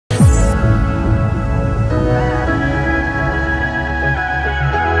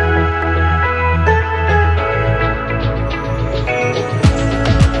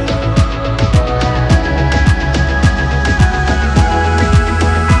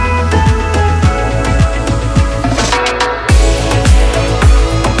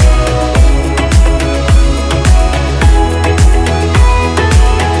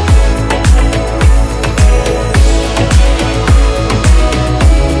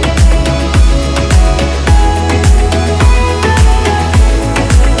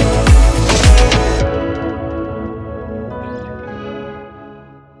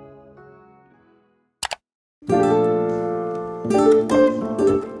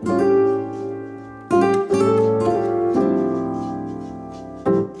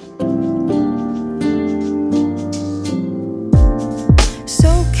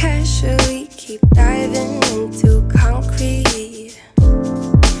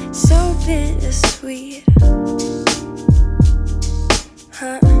bittersweet.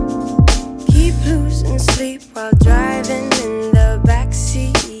 Keep losing sleep while driving in the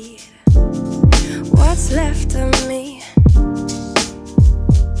backseat. What's left of me?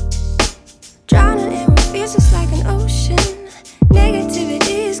 Drowning in what feels just like an ocean.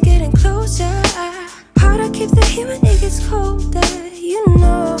 Negativity is getting closer. Hard to keep the heat when it gets colder, you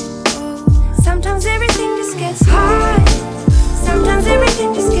know. Sometimes everything just gets hard. Sometimes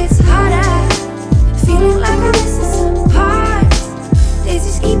everything just gets harder. Feeling like I'm missing some parts. Days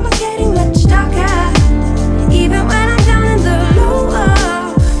just keep on getting much darker. Even when I'm down in the lower,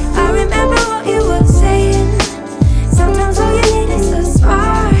 I remember what you were saying. Sometimes all you need is a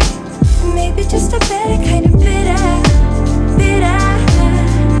spark, and maybe just a better kind of bitter.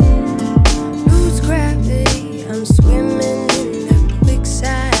 Lose gravity, I'm swimming in the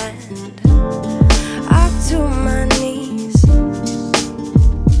quicksand. Up to my knees.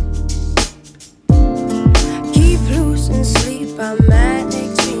 Keep losing sleep, I'm manic,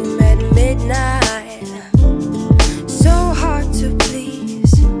 dream at midnight. So hard to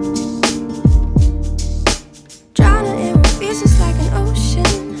please. Drowning in what feels just like an ocean.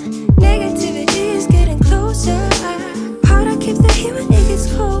 Negativity is getting closer. Hard to keep the heat when it gets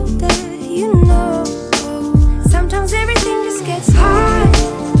colder, you know. Sometimes everything just gets hard.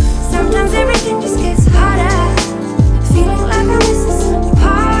 Sometimes everything just gets harder. Feeling like I'm missing some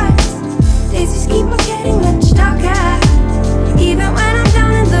parts. Days just keep on getting much darker. Even when I'm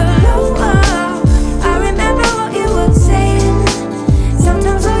down in the lower, I remember what you were saying.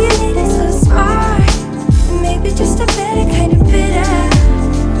 Sometimes all you need is a spark, and maybe just a better kind of bitter.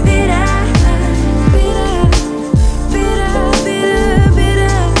 Bitter, bitter, bitter,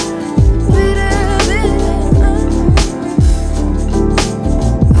 bitter, bitter, bitter,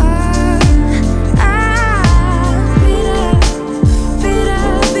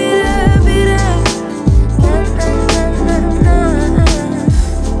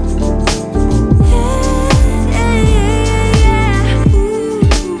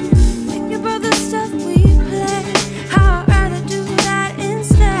 think about the stuff we play. How I'd rather do that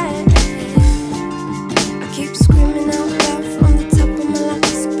instead. I keep screaming out loud from the top of my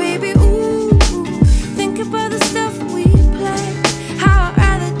lungs, baby, ooh. Think about the stuff we play. How I'd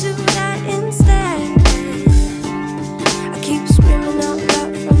rather do that instead. I keep screaming out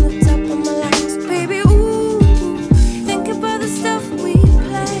loud from the top of my lungs, baby, ooh. Think about the stuff we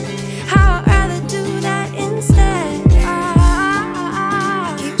play. How I'd rather do that instead.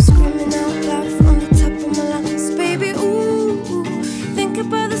 I keep screaming out loud from the top of my lungs, baby, ooh. Think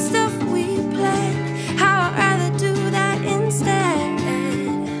about the stuff we play. How I'd rather do that instead.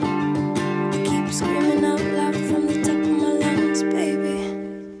 I keep screaming out loud from the top of my lungs, baby.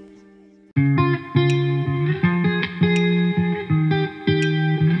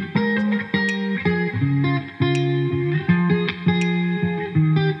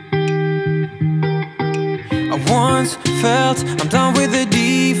 I once felt I'm done with the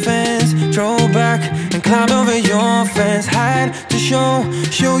defense. Drove back and climbed over your fence. Had to show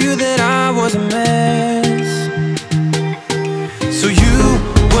you that I was a mess. So you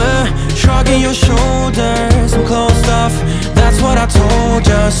were shrugging your shoulders. I'm closed off, that's what I told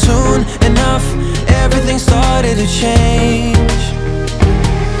you. Soon enough, everything started to change.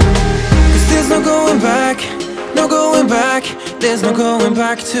 Cause there's no going back, no going back. There's no going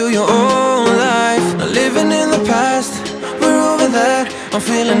back to your old life. Not living in the past, we're over that. I'm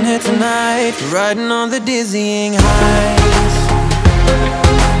feeling it tonight, riding on the dizzying heights.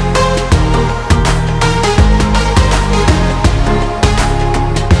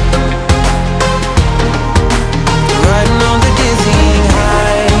 Riding on the dizzying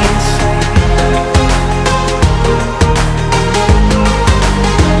heights.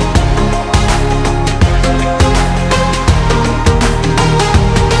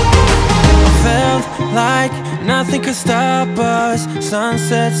 Like nothing could stop us.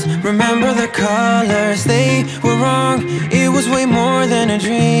 Sunsets, remember the colors. They were wrong, it was way more than a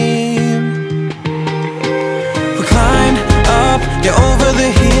dream. We climbed up, yeah, over the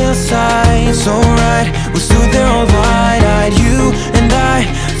hillside. So right, we stood there all wide-eyed. You and I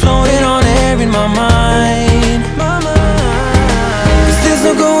floated on air in my mind. Cause there's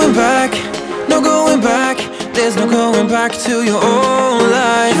no going back, no going back. There's no going back to your old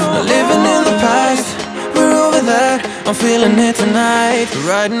life. Not living in the past, we're over that. I'm feeling it tonight,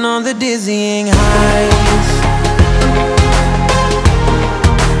 riding on the dizzying heights.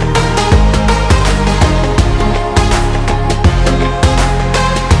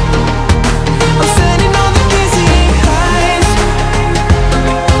 I'm standing on the dizzying heights.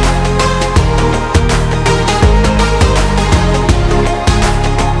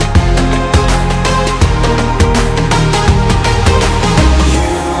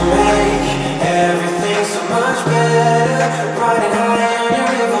 better, riding high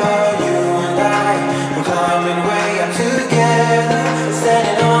on your